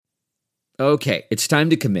Okay, it's time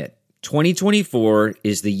to commit. 2024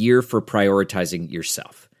 is the year for prioritizing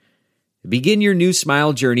yourself. Begin your new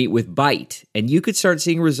smile journey with Byte, and you could start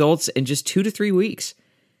seeing results in just 2 to 3 weeks.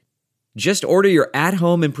 Just order your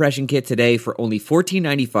at-home impression kit today for only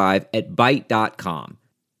 $14.95 at Byte.com.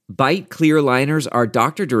 Byte clear liners are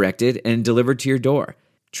doctor-directed and delivered to your door.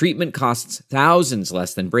 Treatment costs thousands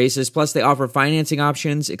less than braces, plus they offer financing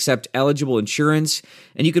options, accept eligible insurance,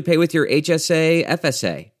 and you could pay with your HSA,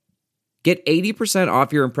 FSA. Get 80%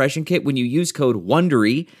 off your impression kit when you use code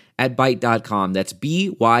WONDERY at Byte.com. That's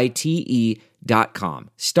BYTE.com.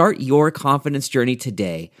 Start your confidence journey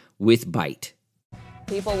today with Byte.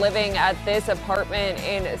 People living at this apartment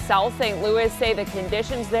in South St. Louis say the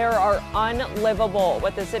conditions there are unlivable.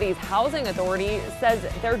 What the city's housing authority says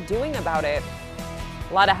they're doing about it.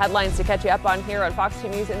 A lot of headlines to catch you up on here on Fox 2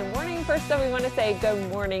 News in the morning. First, though, we want to say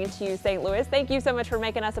good morning to you, St. Louis. Thank you so much for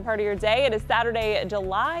making us a part of your day. It is Saturday,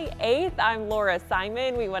 July 8th. I'm Laura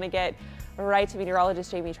Simon. We want to get right to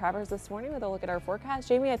meteorologist Jamie Travers this morning with a look at our forecast.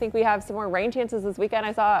 Jamie, I think we have some more rain chances this weekend.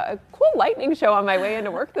 I saw a cool lightning show on my way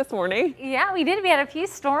into work this morning. Yeah, we did. We had a few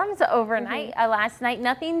storms overnight last night.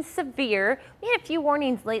 Nothing severe. We had a few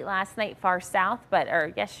warnings late last night far south,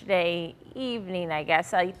 or yesterday evening, I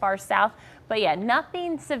guess, far south. But yeah,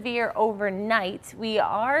 nothing severe overnight. We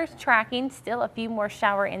are tracking still a few more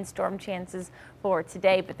shower and storm chances for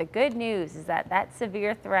today. But the good news is that that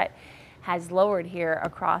severe threat has lowered here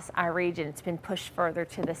across our region. It's been pushed further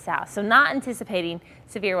to the south. So not anticipating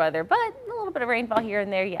severe weather, but a little bit of rainfall here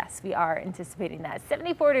and there. Yes, we are anticipating that.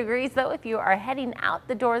 74 degrees though, if you are heading out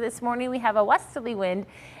the door this morning. We have a westerly wind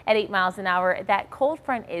at 8 miles an hour. That cold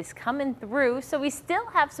front is coming through. So we still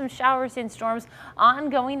have some showers and storms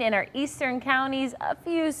ongoing in our eastern counties. A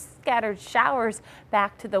few scattered showers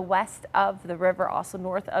back to the west of the river, also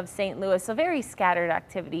north of St. Louis. So very scattered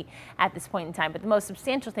activity at this point in time. But the most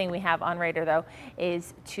substantial thing we have on radar though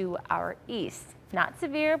is to our east. Not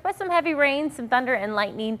severe, but some heavy rain, some thunder and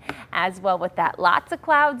lightning as well with that. Lots of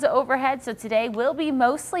clouds overhead. So today will be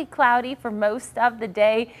mostly cloudy for most of the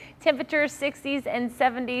day. Temperatures 60s and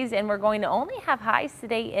 70s, and we're going to only have highs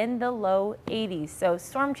today in the low 80s. So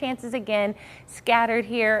storm chances again scattered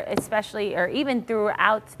here, especially or even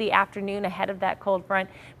throughout the afternoon ahead of that cold front.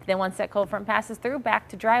 But then once that cold front passes through, back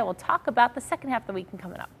to dry. We'll talk about the second half of the week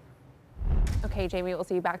coming up. Okay, Jamie, we'll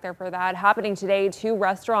see you back there for that. Happening today, 2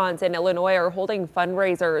 restaurants in Illinois are holding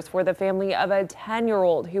fundraisers for the family of a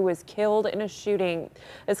 10-year-old who was killed in a shooting.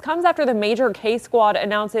 This comes after the major case squad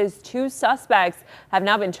announces 2 suspects have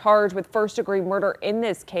now been charged with first-degree murder in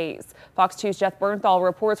this case. Fox 2's Jeff Bernthal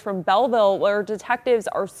reports from Belleville, where detectives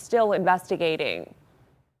are still investigating.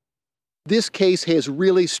 This case has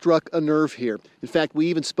really struck a nerve here. In fact, we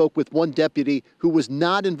even spoke with one deputy who was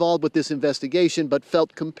not involved with this investigation but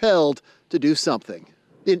felt compelled to do something.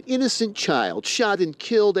 An innocent child shot and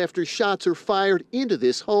killed after shots are fired into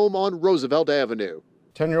this home on Roosevelt Avenue.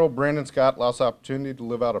 10-year-old Brandon Scott lost the opportunity to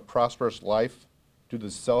live out a prosperous life due to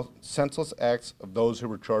the senseless acts of those who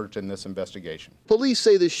were charged in this investigation. Police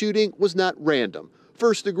say the shooting was not random.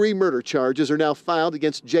 First-degree murder charges are now filed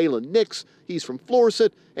against Jalen Nix, he's from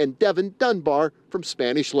Florissant, and Devin Dunbar from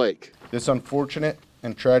Spanish Lake. This unfortunate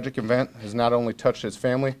and tragic event has not only touched his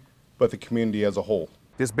family, but the community as a whole.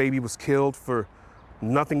 This baby was killed for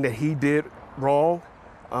nothing that he did wrong.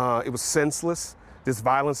 It was senseless. This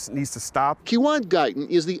violence needs to stop. Kiwan Guyton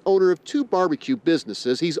is the owner of 2 barbecue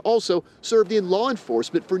businesses. He's also served in law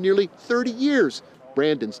enforcement for nearly 30 years.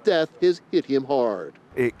 Brandon's death has hit him hard.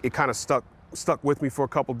 It kind of stuck with me for a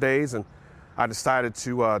couple days, and I decided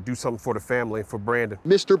to do something for the family and for Brandon.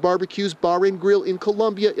 Mr. Barbecue's Bar and Grill in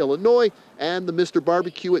Columbia, Illinois, and the Mr.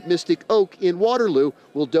 Barbecue at Mystic Oak in Waterloo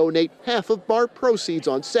will donate half of bar proceeds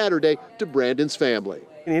on Saturday to Brandon's family.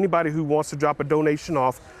 Anybody who wants to drop a donation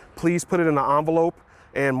off, please put it in an envelope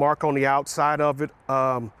and mark on the outside of it,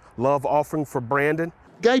 love offering for Brandon.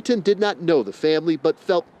 Guyton did not know the family, but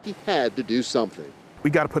felt he had to do something. We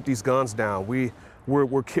got to put these guns down.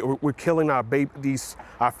 We're killing our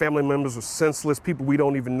family members with senseless people we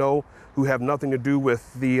don't even know, who have nothing to do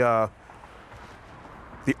with the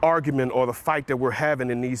argument or the fight that we're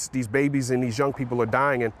having, and these babies and these young people are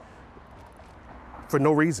dying and for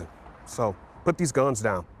no reason. So put these guns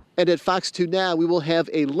down. And at Fox 2 Now, we will have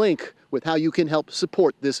a link with how you can help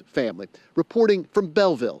support this family. Reporting from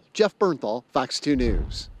Belleville, Jeff Bernthal, Fox 2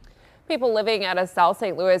 News. People living at a South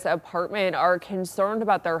St. Louis apartment are concerned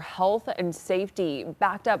about their health and safety.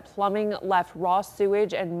 Backed up plumbing left raw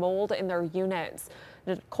sewage and mold in their units.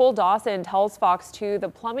 Nicole Dawson tells Fox 2 the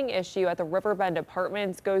plumbing issue at the Riverbend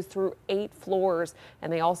Apartments goes through 8 floors,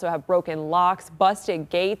 and they also have broken locks, busted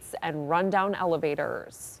gates, and rundown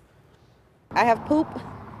elevators. I have poop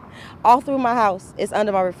all through my house. It's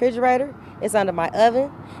under my refrigerator. It's under my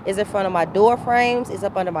oven. It's in front of my door frames. It's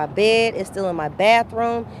up under my bed. It's still in my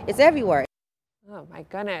bathroom. It's everywhere. Oh my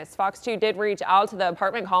goodness. Fox 2 did reach out to the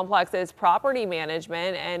apartment complex's property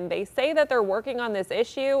management, and they say that they're working on this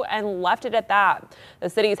issue and left it at that. The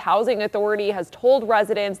city's housing authority has told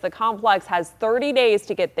residents the complex has 30 days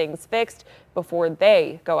to get things fixed before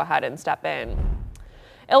they go ahead and step in.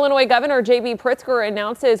 Illinois Governor J.B. Pritzker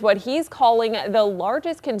announces what he's calling the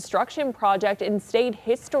largest construction project in state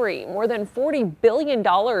history. More than $40 billion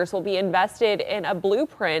will be invested in a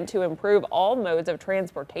blueprint to improve all modes of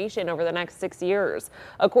transportation over the next 6 years.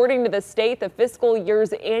 According to the state, the fiscal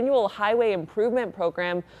year's annual highway improvement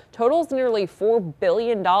program totals nearly $4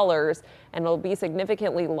 billion and will be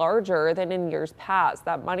significantly larger than in years past.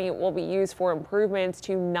 That money will be used for improvements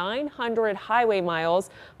to 900 highway miles,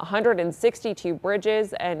 162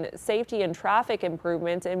 bridges, and safety and traffic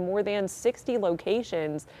improvements in more than 60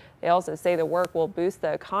 locations. They also say the work will boost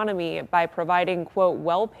the economy by providing, quote,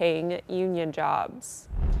 well-paying union jobs.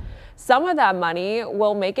 Some of that money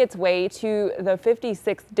will make its way to the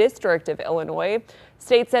 56th District of Illinois.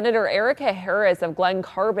 State Senator Erica Harris of Glen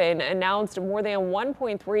Carbon announced more than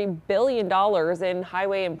 $1.3 billion in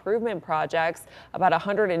highway improvement projects. About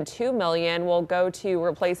 $102 million will go to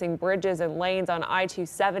replacing bridges and lanes on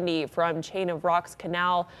I-270 from Chain of Rocks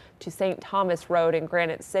Canal to St. Thomas Road in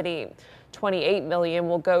Granite City. $28 million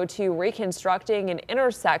will go to reconstructing an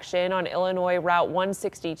intersection on Illinois Route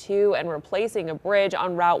 162 and replacing a bridge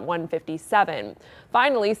on Route 157.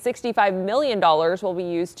 Finally, $65 million will be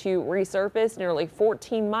used to resurface nearly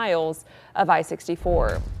 14 miles of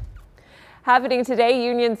I-64. Happening today,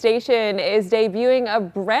 Union Station is debuting a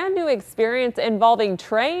brand new experience involving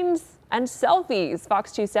trains and selfies.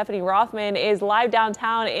 Fox 2 Stephanie Rothman is live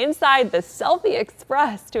downtown inside the Selfie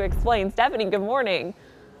Express to explain. Stephanie, good morning.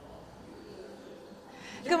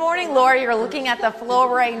 Good morning, Laura. You're looking at the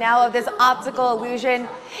floor right now of this optical illusion.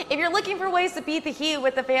 If you're looking for ways to beat the heat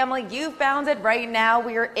with the family, you found it right now.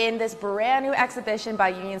 We are in this brand new exhibition by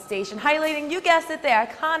Union Station, highlighting, you guessed it, the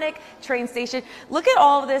iconic train station. Look at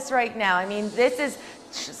all of this right now. I mean, this is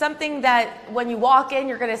something that when you walk in,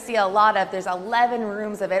 you're going to see a lot of. There's 11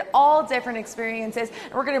 rooms of it, all different experiences,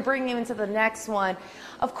 and we're going to bring you into the next one.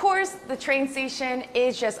 Of course, the train station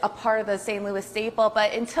is just a part of the St. Louis staple,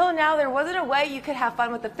 but until now, there wasn't a way you could have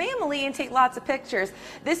fun with the family and take lots of pictures.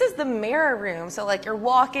 This is the mirror room, so like you're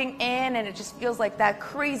walking in and it just feels like that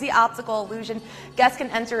crazy optical illusion. Guests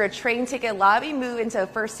can enter a train ticket lobby, move into a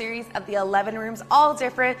first series of the 11 rooms, all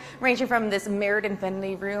different, ranging from this mirrored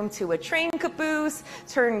infinity room to a train caboose,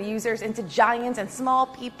 turn users into giants and small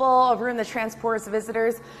people, a room that transports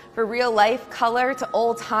visitors for real life, color to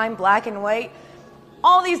old time black and white.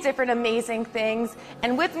 All these different amazing things.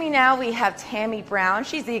 And with me now we have Tammy Brown.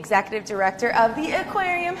 She's the executive director of the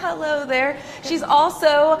aquarium. Hello there. She's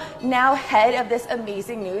also now head of this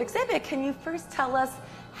amazing new exhibit. Can you first tell us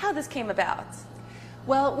how this came about?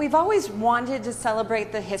 Well, we've always wanted to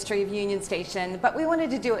celebrate the history of Union Station, but we wanted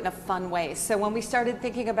to do it in a fun way. So when we started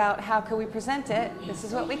thinking about how could we present it, this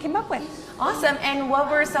is what we came up with. Awesome. And what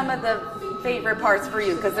were some of the favorite parts for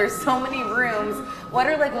you? Because there's so many rooms. What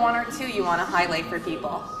are like one or two you want to highlight for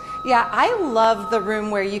people? Yeah, I love the room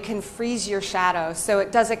where you can freeze your shadow. So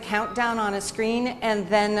it does a countdown on a screen, and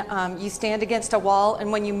then you stand against a wall,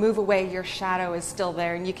 and when you move away, your shadow is still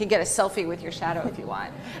there, and you can get a selfie with your shadow if you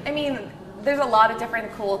want. I mean, there's a lot of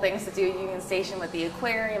different cool things to do at Union Station with the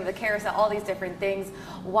aquarium, the carousel, all these different things.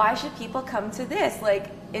 Why should people come to this? Like,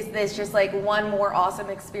 is this just like one more awesome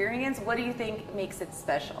experience? What do you think makes it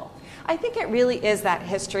special? I think it really is that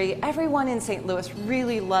history. Everyone in St. Louis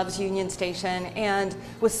really loves Union Station and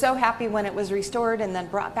was so happy when it was restored and then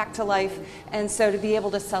brought back to life. And so to be able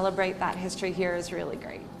to celebrate that history here is really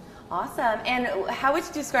great. Awesome. And how would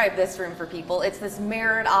you describe this room for people? It's this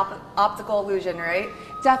mirrored optical illusion, right?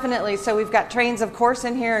 Definitely. So we've got trains, of course,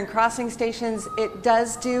 in here and crossing stations. It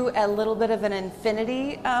does do a little bit of an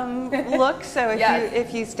infinity look. So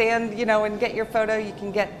if you stand, and get your photo, you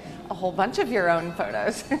can get a whole bunch of your own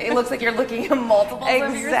photos. It looks like you're looking at multiple of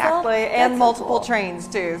yourself. Exactly, and multiple trains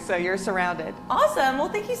too, so you're surrounded. Awesome. Well,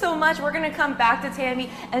 thank you so much. We're going to come back to Tammy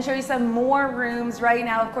and show you some more rooms right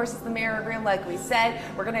now. Of course, it's the mirror room, like we said.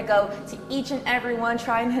 We're going to go to each and every one,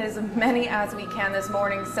 try and hit as many as we can this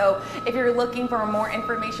morning. So if you're looking for more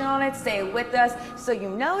information on it, stay with us. So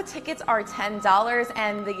tickets are $10,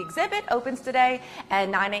 and the exhibit opens today at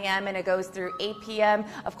 9 a.m. and it goes through 8 p.m.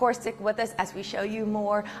 Of course, stick with us as we show you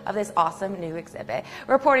more of this awesome new exhibit.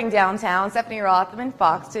 Reporting downtown, Stephanie Rothman,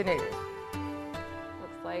 Fox 2 News.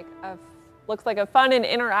 Looks like a Looks like a fun and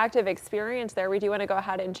interactive experience there. We do want to go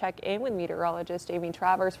ahead and check in with meteorologist Amy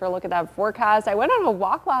Travers for a look at that forecast. I went on a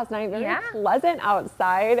walk last night, very pleasant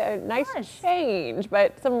outside, a nice change,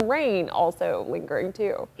 but some rain also lingering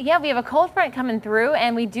too. Yeah, we have a cold front coming through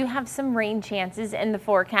and we do have some rain chances in the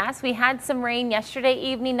forecast. We had some rain yesterday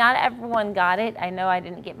evening. Not everyone got it. I know I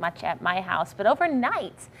didn't get much at my house, but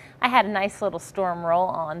overnight I had a nice little storm roll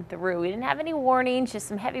on through. We didn't have any warnings, just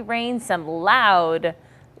some heavy rain, some loud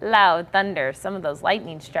thunder, some of those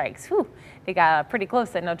lightning strikes. Whew, they got pretty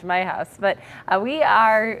close, I know, to my house. But we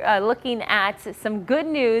are looking at some good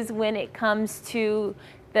news when it comes to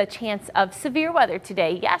the chance of severe weather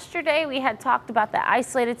today. Yesterday, we had talked about the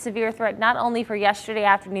isolated severe threat, not only for yesterday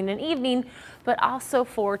afternoon and evening, but also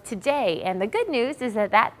for today. And the good news is that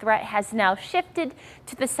that threat has now shifted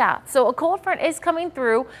to the south. So a cold front is coming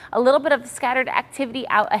through, a little bit of scattered activity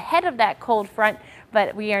out ahead of that cold front,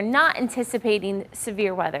 but we are not anticipating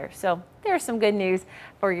severe weather. So there's some good news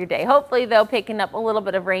for your day. Hopefully, though, picking up a little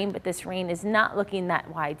bit of rain, but this rain is not looking that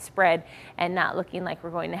widespread and not looking like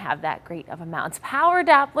we're going to have that great of amounts. Power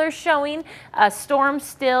Doppler showing a storm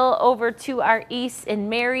still over to our east in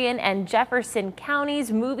Marion and Jefferson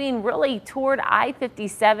counties, moving really toward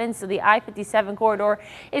I-57. So the I-57 corridor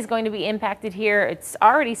is going to be impacted here. It's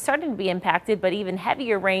already starting to be impacted, but even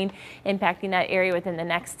heavier rain impacting that area within the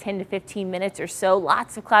next 10 to 15 minutes or so.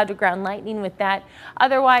 Lots of cloud to ground lightning with that.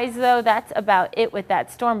 Otherwise, though, that's about it with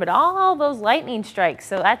that storm, but all those lightning strikes,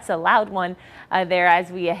 so that's a loud one there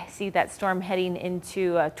as we see that storm heading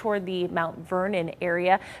into toward the Mount Vernon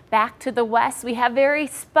area. Back to the west, we have very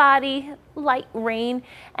spotty light rain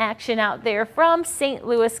action out there from St.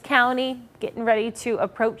 Louis County, getting ready to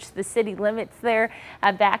approach the city limits there,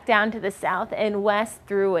 back down to the south and west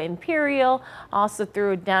through Imperial, also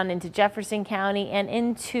through down into Jefferson County and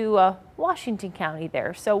into Washington County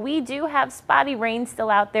there. So we do have spotty rain still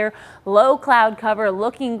out there, low cloud cover,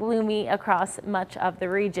 looking gloomy across much of the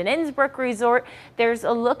region. Innsbrook Resort, there's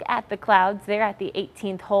a look at the clouds there at the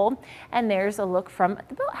 18th hole, and there's a look from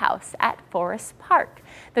the boathouse at Forest Park.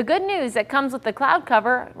 The good news that comes with the cloud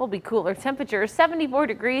cover will be cooler temperatures. 74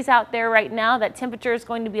 degrees out there right now. That temperature is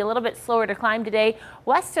going to be a little bit slower to climb today.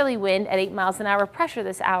 Westerly wind at 8 miles an hour. Pressure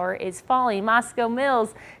this hour is falling. Moscow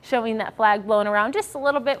Mills showing that flag blowing around just a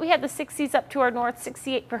little bit. We had the 60s up to our north,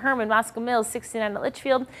 68 for Herman, Moscow Mills, 69 at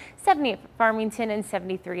Litchfield, 78 for Farmington, and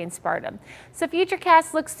 73 in Sparta. So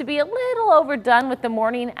Futurecast looks to be a little overdone with the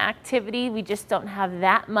morning activity. We just don't have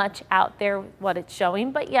that much out there what it's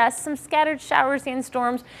showing. But yes, some scattered showers and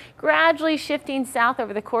storms gradually shifting south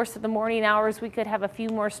over the course of the morning hours. We could have a few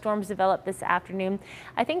more storms develop this afternoon.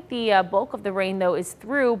 I think the bulk of the rain, though, is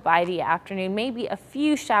through by the afternoon. Maybe a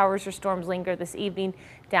few showers or storms linger this evening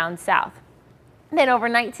down south. Then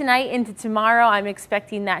overnight tonight into tomorrow, I'm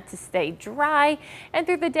expecting that to stay dry. And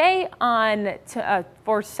through the day on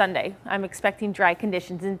for Sunday, I'm expecting dry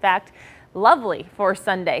conditions. In fact, lovely for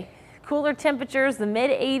Sunday. Cooler temperatures, the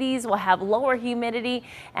mid-80s, will have lower humidity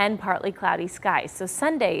and partly cloudy skies. So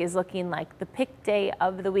Sunday is looking like the pick day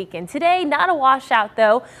of the weekend. Today, not a washout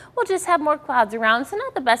though. We'll just have more clouds around, so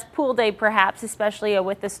not the best pool day perhaps, especially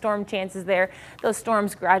with the storm chances there. Those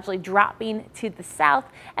storms gradually dropping to the south.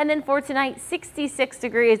 And then for tonight, 66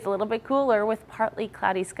 degrees, a little bit cooler with partly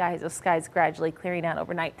cloudy skies. Those skies gradually clearing out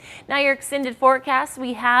overnight. Now your extended forecast,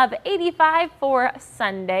 we have 85 for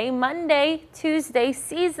Sunday, Monday, Tuesday,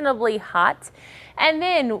 seasonably hot, and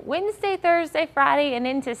then Wednesday, Thursday, Friday, and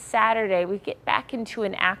into Saturday we get back into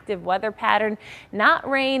an active weather pattern. Not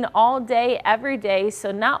rain all day every day,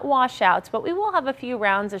 so not washouts, but we will have a few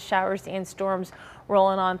rounds of showers and storms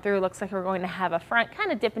rolling on through. Looks like we're going to have a front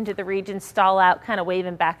kind of dip into the region, stall out, kind of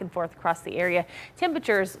waving back and forth across the area.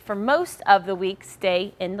 Temperatures for most of the week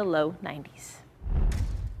stay in the low 90s.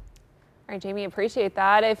 All right, Jamie, appreciate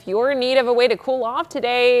that. If you're in need of a way to cool off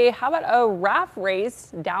today, how about a raft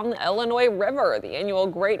race down the Illinois River? The annual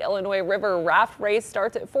Great Illinois River Raft Race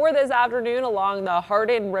starts at 4 this afternoon along the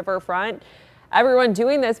Hardin Riverfront. Everyone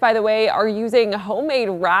doing this, by the way, are using homemade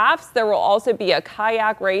rafts. There will also be a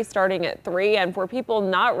kayak race starting at 3. And for people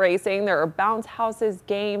not racing, there are bounce houses,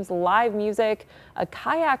 games, live music, a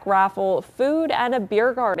kayak raffle, food, and a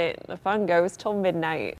beer garden. The fun goes till midnight.